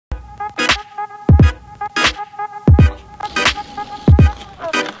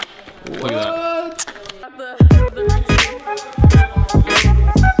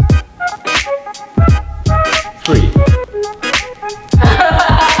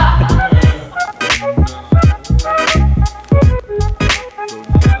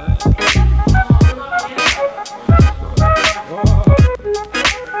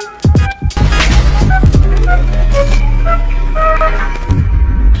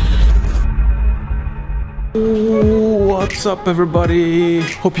What's up, everybody?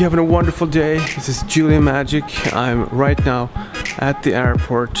 Hope you're having a wonderful day. This is Julien Magic. I'm right now at the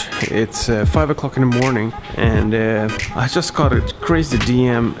airport. It's 5 o'clock in the morning, and I just got a crazy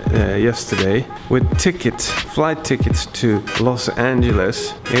DM yesterday with flight tickets to Los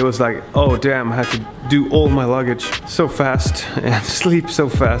Angeles. It was like, oh damn, I had to do all my luggage so fast and sleep so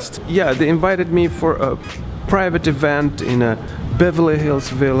fast. Yeah, they invited me for a private event in a Beverly Hills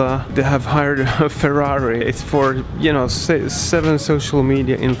villa. They have hired a Ferrari. It's for, you know, 7 social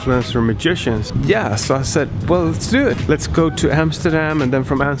media influencer magicians. Yeah, so I said, well, let's do it. Let's go to Amsterdam, and then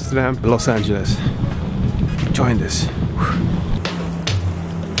from Amsterdam, Los Angeles. Join this.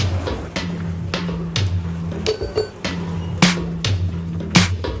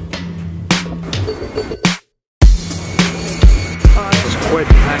 It's quite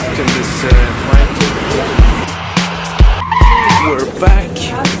packed in this flight. We're back.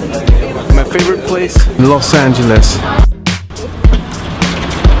 My favorite place, Los Angeles.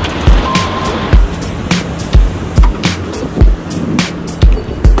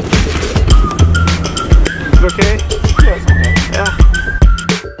 Okay? Yeah.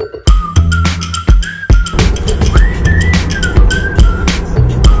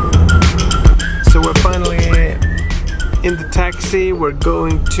 So we're finally in the taxi. We're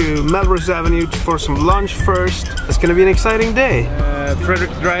going to Melrose Avenue for some lunch first. It's gonna be an exciting day.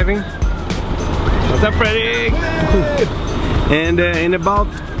 Frederick's driving. What's up, Frederick? And in about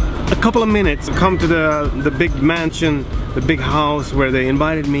a couple of minutes, come to the big mansion, the big house where they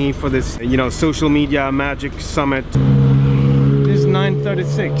invited me for this, you know, social media magic summit. This is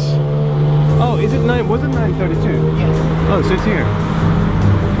 9:36. Oh, is it 9? Was it 9:32? Yes. Oh, so it's here.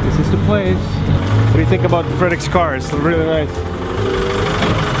 This is the place. What do you think about Frederick's car? It's really nice.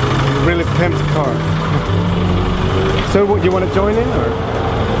 Really pimped car. So, what, you want to join in, or?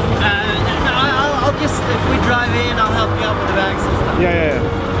 No, I'll just, if we drive in, I'll help you out with the bags and stuff. Yeah.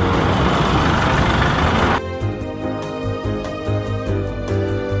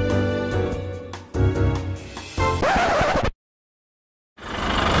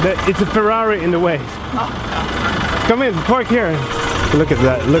 It's a Ferrari in the way. Oh. Come in, park here. Look at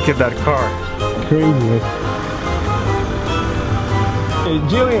that car. Crazy. Hey,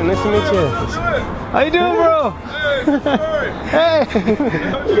 Julien, nice to meet you. How you doing, bro? Hey! Look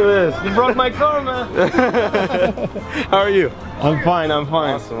at this. You brought my car, man. How are you? I'm fine.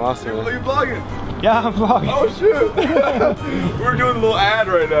 Awesome. Are you vlogging? Yeah, I'm vlogging. Oh shoot! We're doing a little ad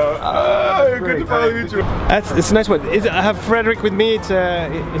right now. Good to finally meet you. It's a nice one. I have Frederick with me. He's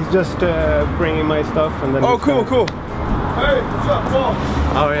just bringing my stuff, and then. Oh, cool. Hey, what's up, Paul?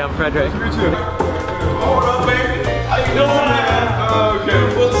 Oh yeah, I'm Frederick. Nice to meet you. What up, baby? How you doing, man? Okay,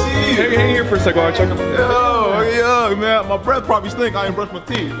 we'll see you. Hang here for a second while I check him. Yo, man, my breath probably stink. I ain't brushed my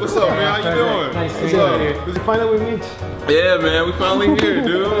teeth. What's up, man? How you doing? Nice to What's meet up? you. Did you find out we meet? Yeah, man, we finally here,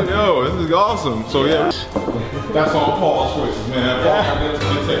 dude. Yo, this is awesome. So yeah, that's all Paul's choices, man. Paul got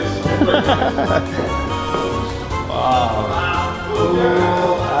good taste. Wow.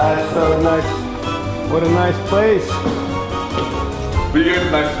 That's so nice. What a nice place. But you get the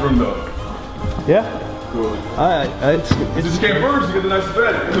nicest room though. Yeah? Cool. It's Just came first, you get the nicest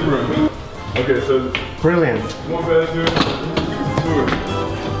bed in the room. Okay, so brilliant. one bed, dude.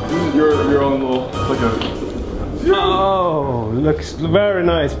 This is your own little, like a. Oh, looks very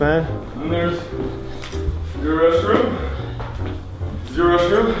nice, man. And there's your restroom. This is your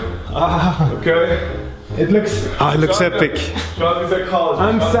restroom. Ah, Okay. it looks epic. Sean is at college.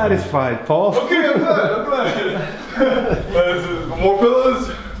 I'm satisfied, Paul. Okay, I'm glad. More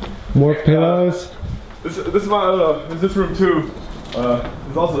pillows. More pillows. This is my this room too.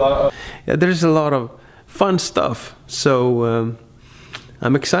 There's also Yeah, there's a lot of fun stuff. So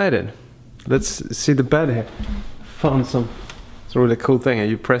I'm excited. Let's see the bed here. Found some. It's a really cool thing.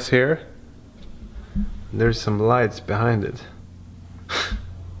 You press here. There's some lights behind it.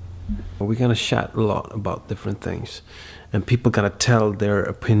 We're gonna chat a lot about different things, and people gonna tell their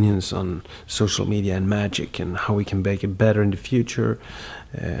opinions on social media and magic and how we can make it better in the future.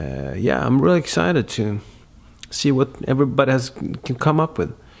 Yeah, I'm really excited to see what everybody can come up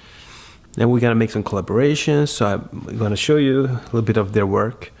with. And we're gonna make some collaborations, so I'm gonna show you a little bit of their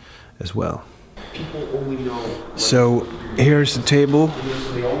work as well. So here's the table,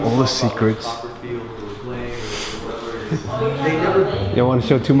 all the secrets. You don't want to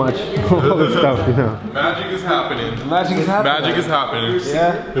show too much all the stuff, you know. magic is happening. Magic is happening. Magic is happening.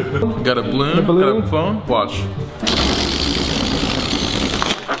 Yeah. Got a balloon, got a phone. Watch.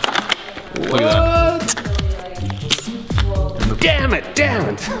 Look at that. Damn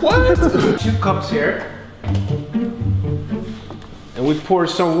it! What? 2 cups here. And we pour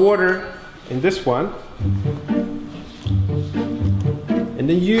some water in this one. And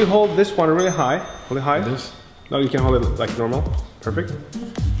then you hold this one really high. Hold it high. This? No, you can hold it like normal. Perfect.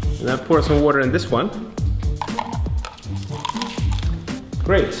 And then pour some water in this one.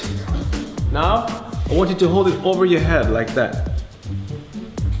 Great. Now, I want you to hold it over your head like that.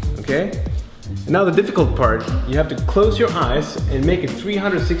 Okay? And now the difficult part, you have to close your eyes and make a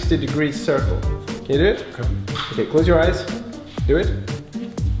 360-degree circle. Can you do it? Okay. Okay, close your eyes. Do it.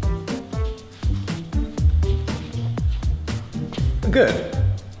 Good.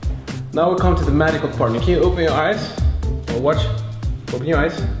 Now we come to the magical part. Can you open your eyes? Or watch. Open your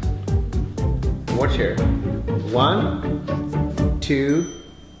eyes. Watch here. 1, 2,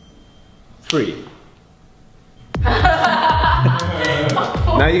 3.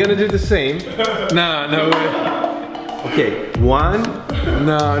 Now you're gonna do the same. No way. Okay, 1.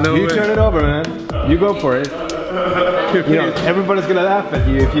 No You way. turn it over, man. You go for it. You know, everybody's gonna laugh at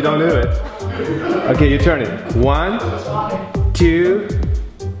you if you don't do it. Okay, you turn it. 1, 2,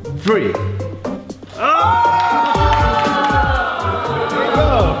 3. Oh! There you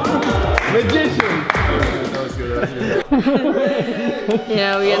go. Magician.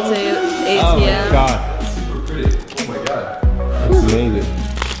 Yeah, we get to ATM. Oh my god. Oh my god. That's amazing.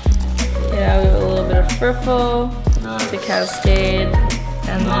 Yeah, we have a little bit of friffle, the Cascade,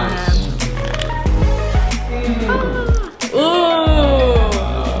 and then... Ooh!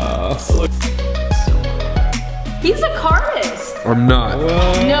 He's a cardist! I'm not. No.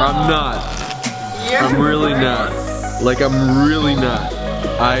 I'm not. I'm really not. Like, I'm really not.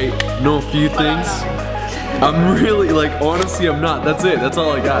 I know a few things. I'm really, like, honestly, I'm not. That's it. That's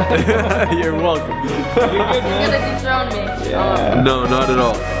all I got. You're welcome. He's gonna dethrone me. Yeah. No, not at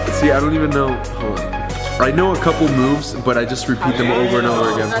all. See, I don't even know. Hold on. I know a couple moves, but I just repeat them over and over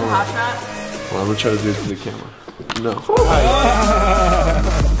again. Hold on. Well, I'm gonna try to do it to the camera. No.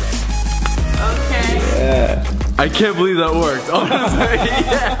 Okay. Yeah. I can't believe that worked. Honestly,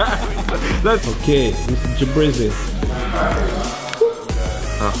 yeah. That's Okay, Mr. Jabrizzi.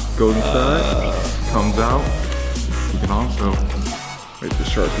 goes inside, comes out. You can also make the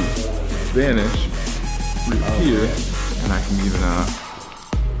Sharpie vanish right here, and I can even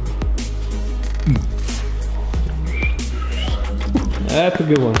That's a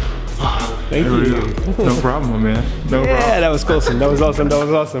good one. Thank you. No problem, man. No Yeah, problem. that was awesome. That was awesome. That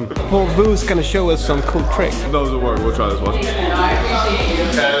was awesome. Paul Vu's gonna show us some cool tricks. Those will work. We'll try this one. Okay,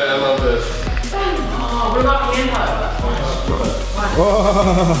 I love this.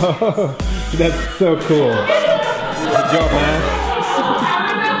 Oh, that's so cool. Good job, man.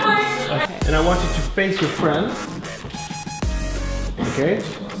 And I want you to face your friend. Okay?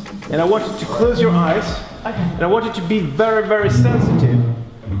 And I want you to close your eyes. And I want you to be very, very sensitive.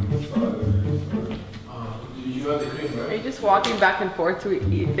 Are you just walking back and forth to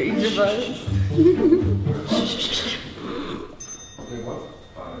each of us?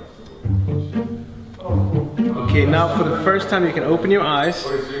 Okay, now for the first time you can open your eyes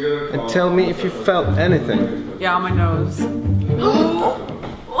and tell me if you felt anything. Yeah, on my nose.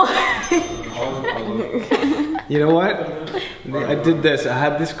 You know what? I did this. I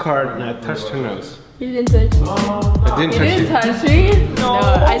had this card and I touched her nose. You didn't touch me. I didn't You touch didn't you. touch me? No,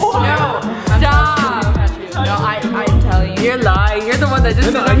 I swear. Stop. No, I'm telling you. You're lying. You're the one that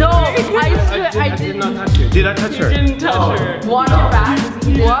just. No, I did not touch you. Did I touch her? didn't touch her. Watch your back.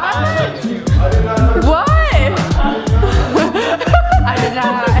 What? What? I did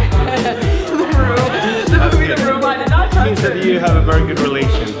not. The room. I did not touch Means that you have a very good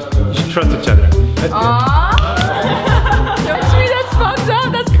relation. You should trust each other. That's good. Don't me, that's fucked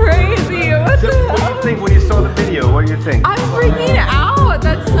up. That's crazy. What So, the what do hell? you think when you saw the video? What do you think? I'm freaking out.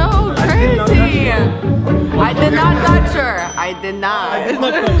 That's so crazy. I did not touch her. I did not.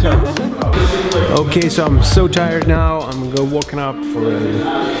 Okay, so I'm so tired now. I'm gonna go walking up for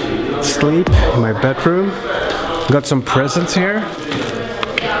sleep in my bedroom. Got some presents here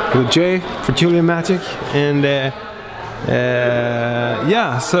with Jay for Julien Magic, and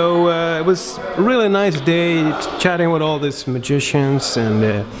yeah, so it was a really nice day chatting with all these magicians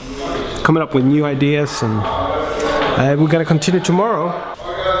and coming up with new ideas, and we're gonna continue tomorrow.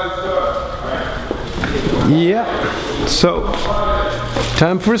 Yeah, so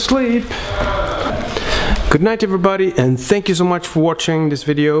time for sleep. Good night, everybody, and thank you so much for watching this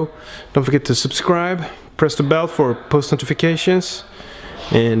video. Don't forget to subscribe, press the bell for post notifications,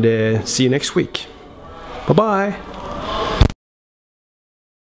 and see you next week. Bye bye.